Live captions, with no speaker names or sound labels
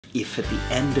if at the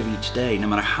end of each day, no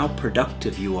matter how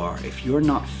productive you are, if you're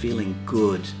not feeling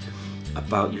good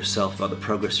about yourself, about the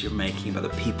progress you're making,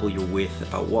 about the people you're with,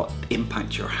 about what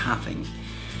impact you're having,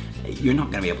 you're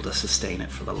not going to be able to sustain it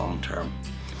for the long term.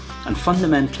 And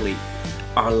fundamentally,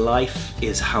 our life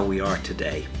is how we are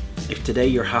today. If today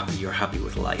you're happy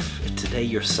with life. If today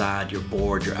you're sad, you're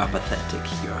bored, you're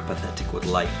apathetic with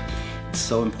life. It's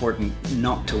so important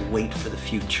not to wait for the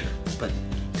future, but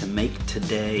to make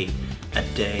today a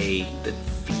day that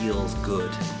feels good.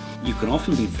 You can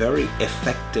often be very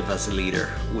effective as a leader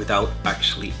without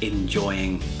actually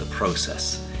enjoying the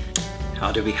process.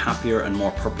 How to be happier and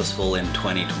more purposeful in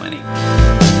 2020.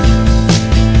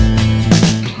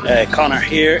 Conor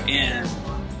here in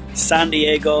San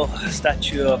Diego,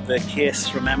 statue of the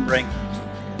Kiss, remembering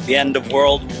the end of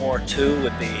World War II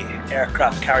with the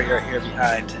aircraft carrier here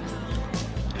behind.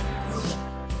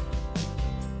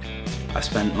 I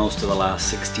spent most of the last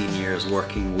 16 years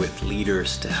working with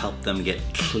leaders to help them get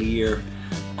clear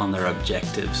on their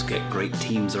objectives, get great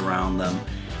teams around them,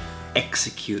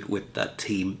 execute with that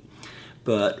team.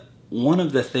 But one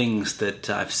of the things that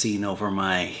I've seen over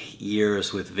my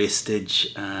years with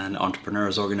Vistage and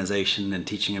Entrepreneurs Organization and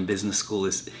teaching in business school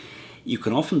is you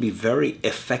can often be very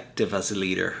effective as a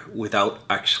leader without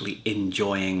actually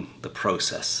enjoying the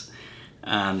process.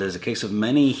 And there's a case of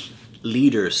many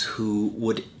leaders who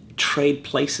would trade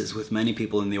places with many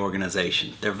people in the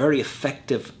organization. They're very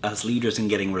effective as leaders in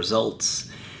getting results,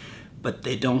 but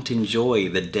they don't enjoy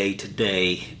the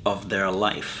day-to-day of their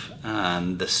life,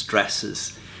 and the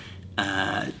stresses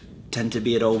tend to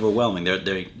be overwhelming.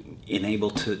 They're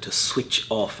unable to switch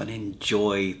off and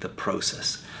enjoy the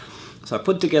process. So I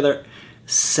put together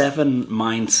 7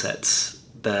 mindsets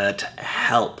that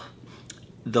help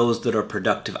those that are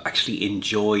productive actually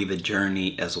enjoy the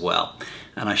journey as well.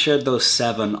 And I shared those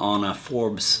 7 on a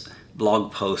Forbes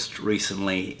blog post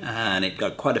recently, and it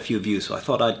got quite a few views, so I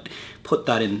thought I'd put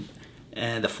that in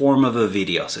the form of a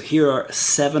video. So here are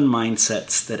 7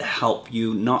 mindsets that help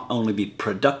you not only be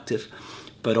productive,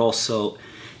 but also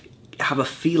have a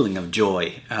feeling of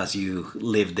joy as you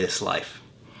live this life.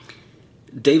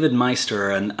 David Maister,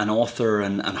 an author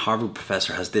and Harvard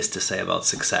professor, has this to say about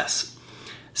success.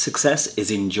 Success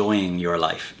is enjoying your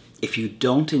life. If you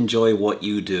don't enjoy what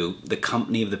you do, the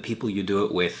company of the people you do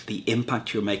it with, the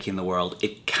impact you're making in the world,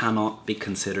 it cannot be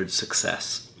considered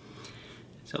success.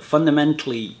 So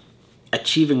fundamentally,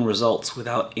 achieving results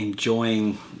without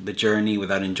enjoying the journey,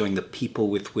 without enjoying the people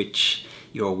with which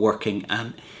you're working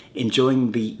and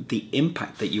enjoying the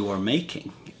impact that you are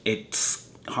making, it's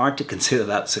hard to consider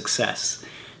that success.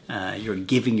 You're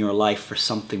giving your life for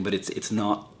something, but it's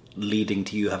not leading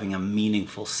to you having a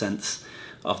meaningful sense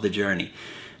of the journey.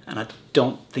 And I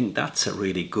don't think that's a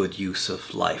really good use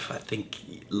of life. I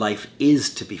think life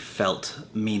is to be felt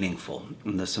meaningful.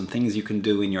 And there's some things you can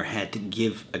do in your head to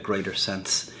give a greater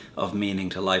sense of meaning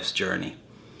to life's journey.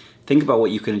 Think about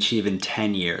what you can achieve in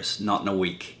 10 years, not in a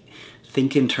week.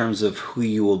 Think in terms of who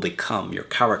you will become, your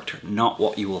character, not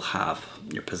what you will have,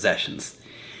 your possessions.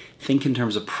 Think in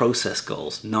terms of process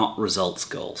goals, not results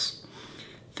goals.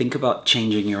 Think about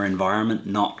changing your environment,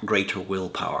 not greater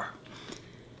willpower.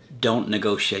 Don't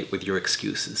negotiate with your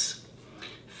excuses.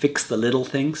 Fix the little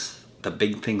things, the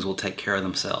big things will take care of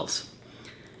themselves.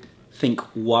 Think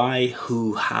why,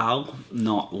 who, how,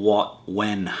 not what,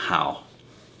 when, how.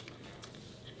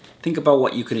 Think about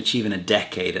what you can achieve in a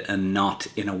decade and not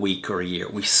in a week or a year.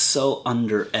 We so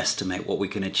underestimate what we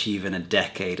can achieve in a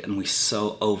decade, and we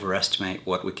so overestimate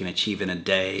what we can achieve in a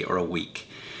day or a week.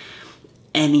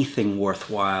 Anything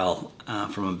worthwhile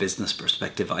from a business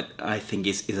perspective, I think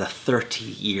is a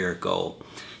 30-year goal.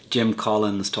 Jim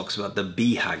Collins talks about the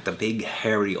BHAG, the big,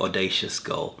 hairy, audacious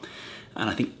goal. And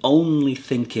I think only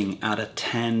thinking at a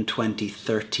 10, 20,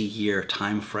 30-year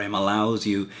time frame allows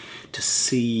you to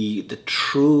see the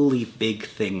truly big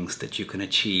things that you can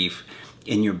achieve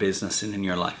in your business and in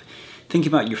your life. Think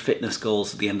about your fitness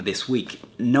goals at the end of this week.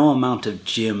 No amount of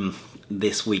gym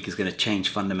this week is going to change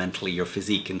fundamentally your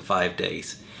physique in 5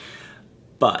 days.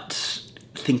 But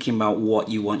thinking about what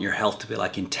you want your health to be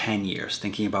like in 10 years,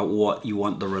 thinking about what you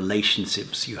want the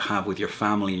relationships you have with your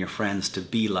family and your friends to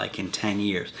be like in 10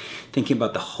 years, thinking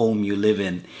about the home you live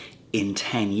in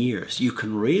 10 years, you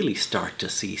can really start to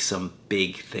see some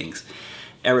big things.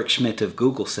 Eric Schmidt of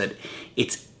Google said,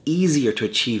 it's easier to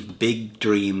achieve big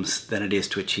dreams than it is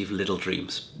to achieve little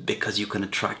dreams, because you can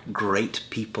attract great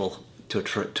people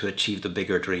to achieve the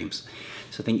bigger dreams.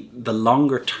 So I think the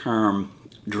longer term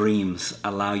dreams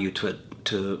allow you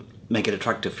to make it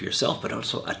attractive for yourself, but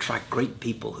also attract great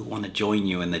people who want to join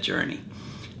you in the journey.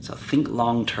 So think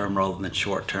long term rather than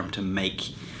short term to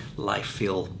make life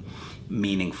feel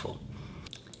meaningful.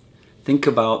 Think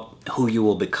about who you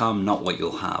will become, not what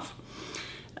you'll have.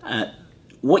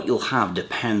 What you'll have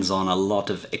depends on a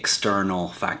lot of external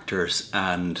factors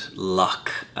and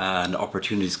luck and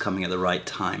opportunities coming at the right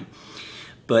time.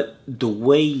 But the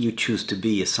way you choose to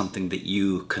be is something that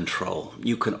you control.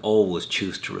 You can always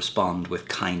choose to respond with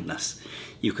kindness.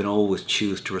 You can always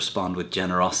choose to respond with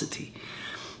generosity.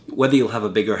 Whether you'll have a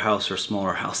bigger house or a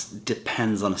smaller house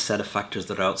depends on a set of factors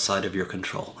that are outside of your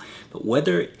control. But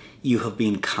whether you have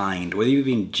been kind, whether you've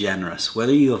been generous,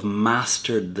 whether you have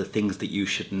mastered the things that you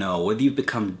should know, whether you've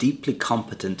become deeply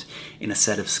competent in a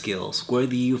set of skills,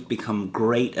 whether you've become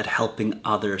great at helping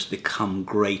others become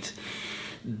great,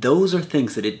 those are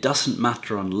things that it doesn't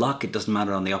matter on luck, it doesn't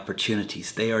matter on the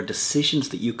opportunities. They are decisions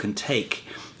that you can take,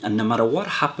 and no matter what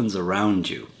happens around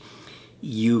you,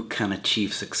 you can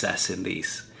achieve success in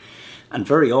these. And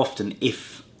very often,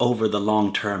 if over the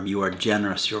long term you are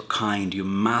generous, you're kind, you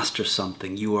master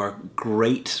something, you are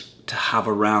great to have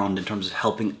around in terms of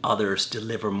helping others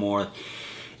deliver more,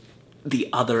 the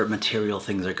other material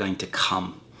things are going to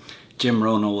come. Jim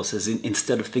Rohn always says,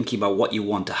 instead of thinking about what you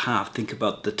want to have, think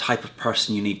about the type of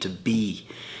person you need to be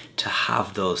to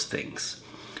have those things.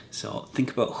 So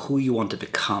think about who you want to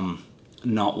become,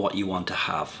 not what you want to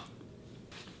have.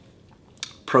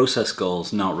 Process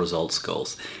goals, not results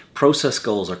goals. Process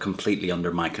goals are completely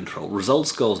under my control.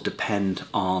 Results goals depend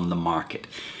on the market.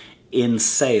 In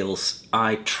sales,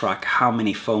 I track how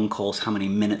many phone calls, how many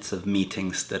minutes of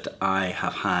meetings that I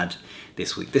have had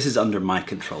this week. This is under my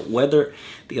control. Whether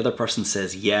the other person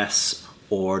says yes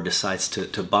or decides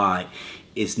to buy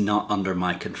is not under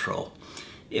my control.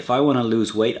 If I want to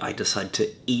lose weight, I decide to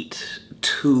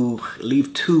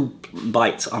leave 2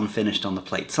 bites unfinished on the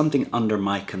plate, something under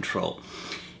my control.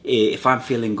 If I'm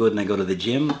feeling good and I go to the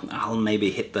gym, I'll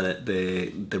maybe hit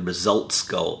the results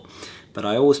goal. But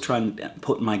I always try and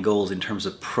put my goals in terms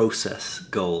of process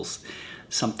goals,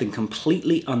 something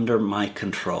completely under my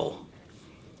control.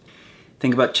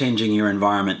 Think about changing your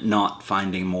environment, not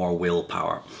finding more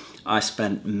willpower. I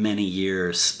spent many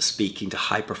years speaking to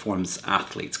high-performance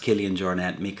athletes, Kilian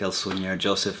Jornet, Michael Sunyer,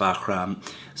 Joseph Achram.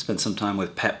 Spent some time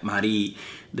with Pep Marie,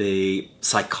 the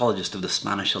psychologist of the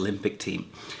Spanish Olympic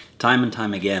team. Time and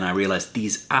time again, I realized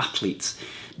these athletes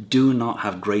do not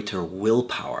have greater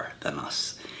willpower than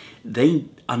us. They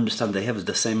understand they have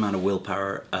the same amount of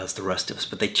willpower as the rest of us,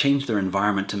 but they change their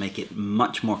environment to make it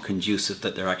much more conducive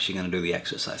that they're actually going to do the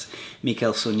exercise.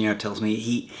 Michael Sunyer tells me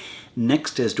he,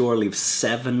 next to his door, leaves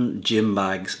 7 gym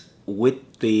bags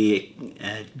with the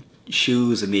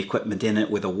shoes and the equipment in it,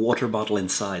 with a water bottle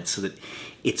inside so that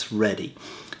it's ready.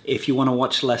 If you want to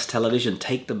watch less television,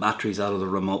 take the batteries out of the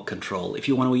remote control. If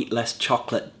you want to eat less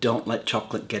chocolate, don't let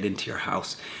chocolate get into your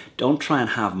house. Don't try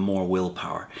and have more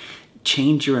willpower.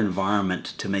 Change your environment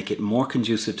to make it more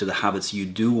conducive to the habits you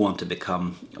do want to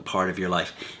become a part of your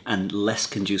life and less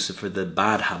conducive for the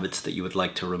bad habits that you would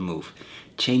like to remove.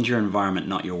 Change your environment,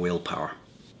 not your willpower.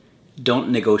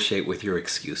 Don't negotiate with your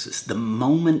excuses. The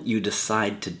moment you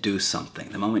decide to do something,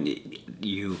 the moment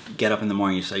you get up in the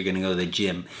morning, you say you're going to go to the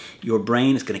gym, your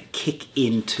brain is going to kick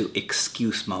into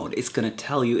excuse mode. It's going to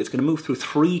tell you, it's going to move through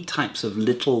 3 types of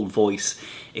little voice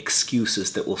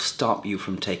excuses that will stop you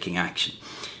from taking action.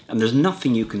 And there's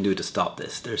nothing you can do to stop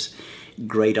this. There's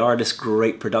great artists,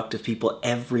 great productive people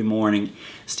every morning.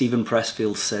 Stephen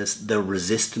Pressfield says the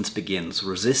resistance begins.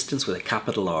 Resistance with a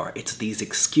capital R. It's these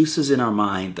excuses in our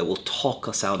mind that will talk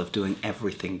us out of doing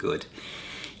everything good.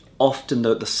 Often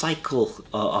the cycle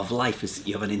of life is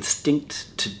you have an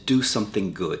instinct to do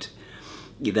something good.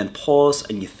 You then pause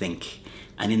and you think.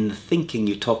 And in the thinking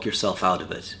you talk yourself out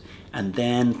of it. And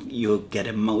then you'll get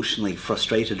emotionally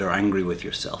frustrated or angry with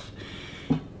yourself.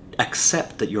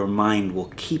 Accept that your mind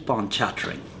will keep on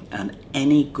chattering, and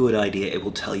any good idea, it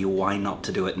will tell you why not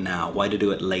to do it now, why to do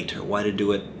it later, why to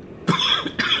do it.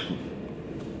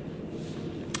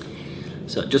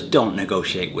 So just don't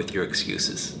negotiate with your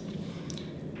excuses.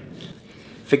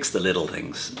 Fix the little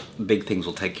things. Big things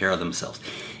will take care of themselves.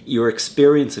 Your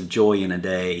experience of joy in a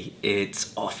day,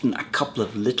 it's often a couple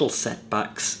of little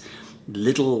setbacks,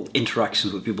 little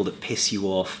interactions with people that piss you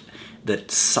off,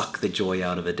 that suck the joy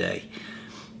out of a day.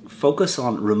 Focus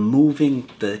on removing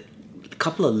the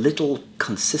couple of little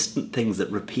consistent things that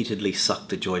repeatedly suck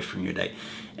the joy from your day.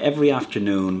 Every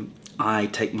afternoon, I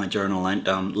take my journal line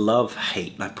down, love,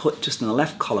 hate, and I put just in the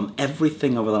left column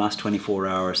everything over the last 24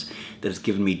 hours that has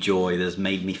given me joy, that has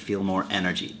made me feel more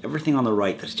energy. Everything on the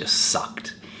right that's just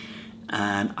sucked.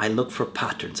 And I look for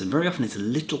patterns, and very often it's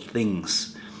little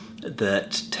things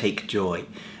that take joy.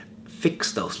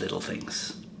 Fix those little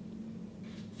things.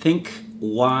 Think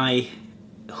why,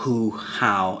 who,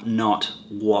 how, not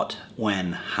what,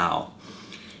 when, how.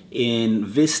 In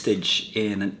Vistage,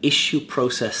 in an issue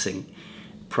processing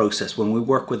process, when we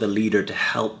work with a leader to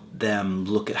help them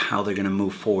look at how they're going to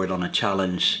move forward on a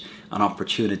challenge, an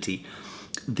opportunity,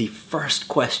 the first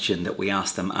question that we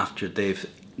ask them after they've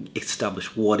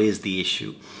established what is the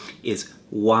issue is,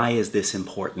 why is this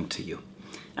important to you?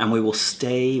 And we will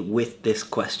stay with this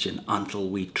question until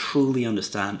we truly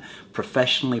understand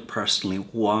professionally, personally,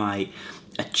 why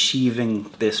achieving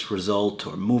this result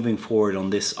or moving forward on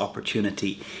this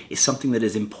opportunity is something that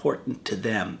is important to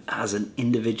them as an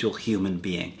individual human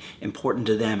being, important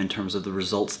to them in terms of the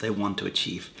results they want to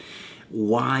achieve.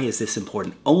 Why is this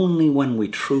important? Only when we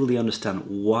truly understand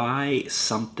why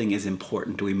something is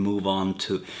important do we move on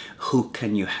to who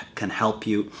can help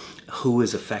you, who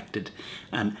is affected,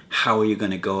 and how are you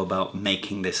going to go about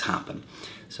making this happen.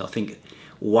 So I think,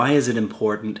 why is it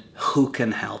important, who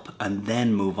can help, and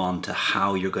then move on to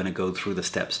how you're going to go through the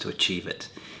steps to achieve it.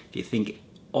 If you think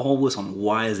always on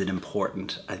why is it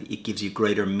important, it gives you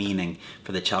greater meaning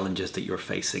for the challenges that you're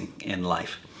facing in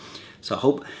life. So I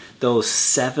hope those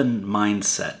 7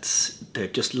 mindsets, they're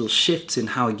just little shifts in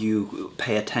how you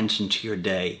pay attention to your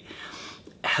day,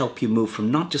 help you move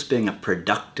from not just being a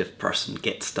productive person,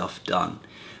 get stuff done,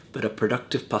 but a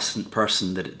productive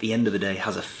person that at the end of the day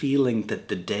has a feeling that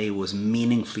the day was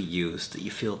meaningfully used, that you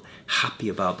feel happy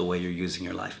about the way you're using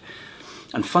your life.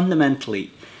 And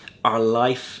fundamentally, our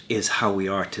life is how we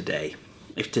are today.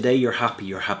 If today you're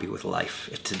happy with life.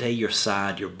 If today you're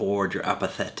sad, you're bored, you're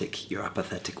apathetic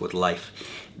with life.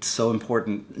 It's so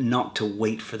important not to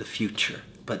wait for the future,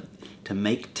 but to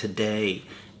make today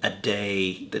a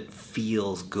day that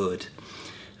feels good.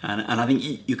 And I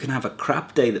think you can have a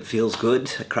crap day that feels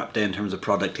good, a crap day in terms of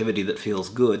productivity that feels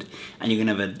good, and you can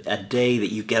have a day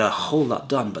that you get a whole lot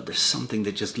done, but there's something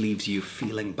that just leaves you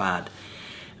feeling bad.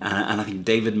 And I think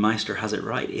David Maister has it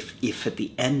right. If at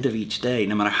the end of each day,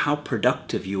 no matter how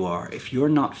productive you are, if you're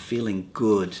not feeling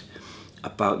good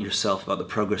about yourself, about the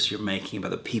progress you're making,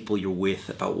 about the people you're with,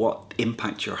 about what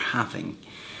impact you're having,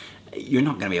 you're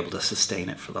not going to be able to sustain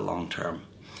it for the long term.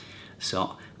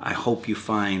 So I hope you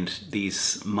find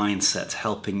these mindsets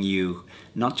helping you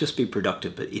not just be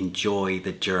productive, but enjoy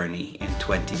the journey in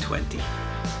 2020.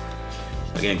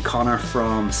 Again, Conor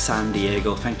from San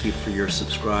Diego, thank you for your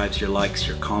subscribes, your likes,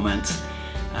 your comments.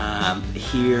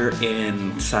 Here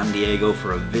in San Diego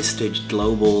for a Vistage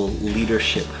Global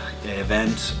Leadership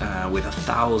event with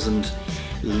 1,000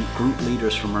 group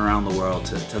leaders from around the world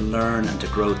to learn and to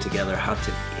grow together how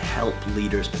to help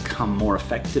leaders become more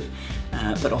effective,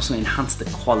 but also enhance the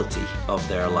quality of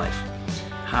their life.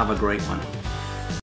 Have a great one.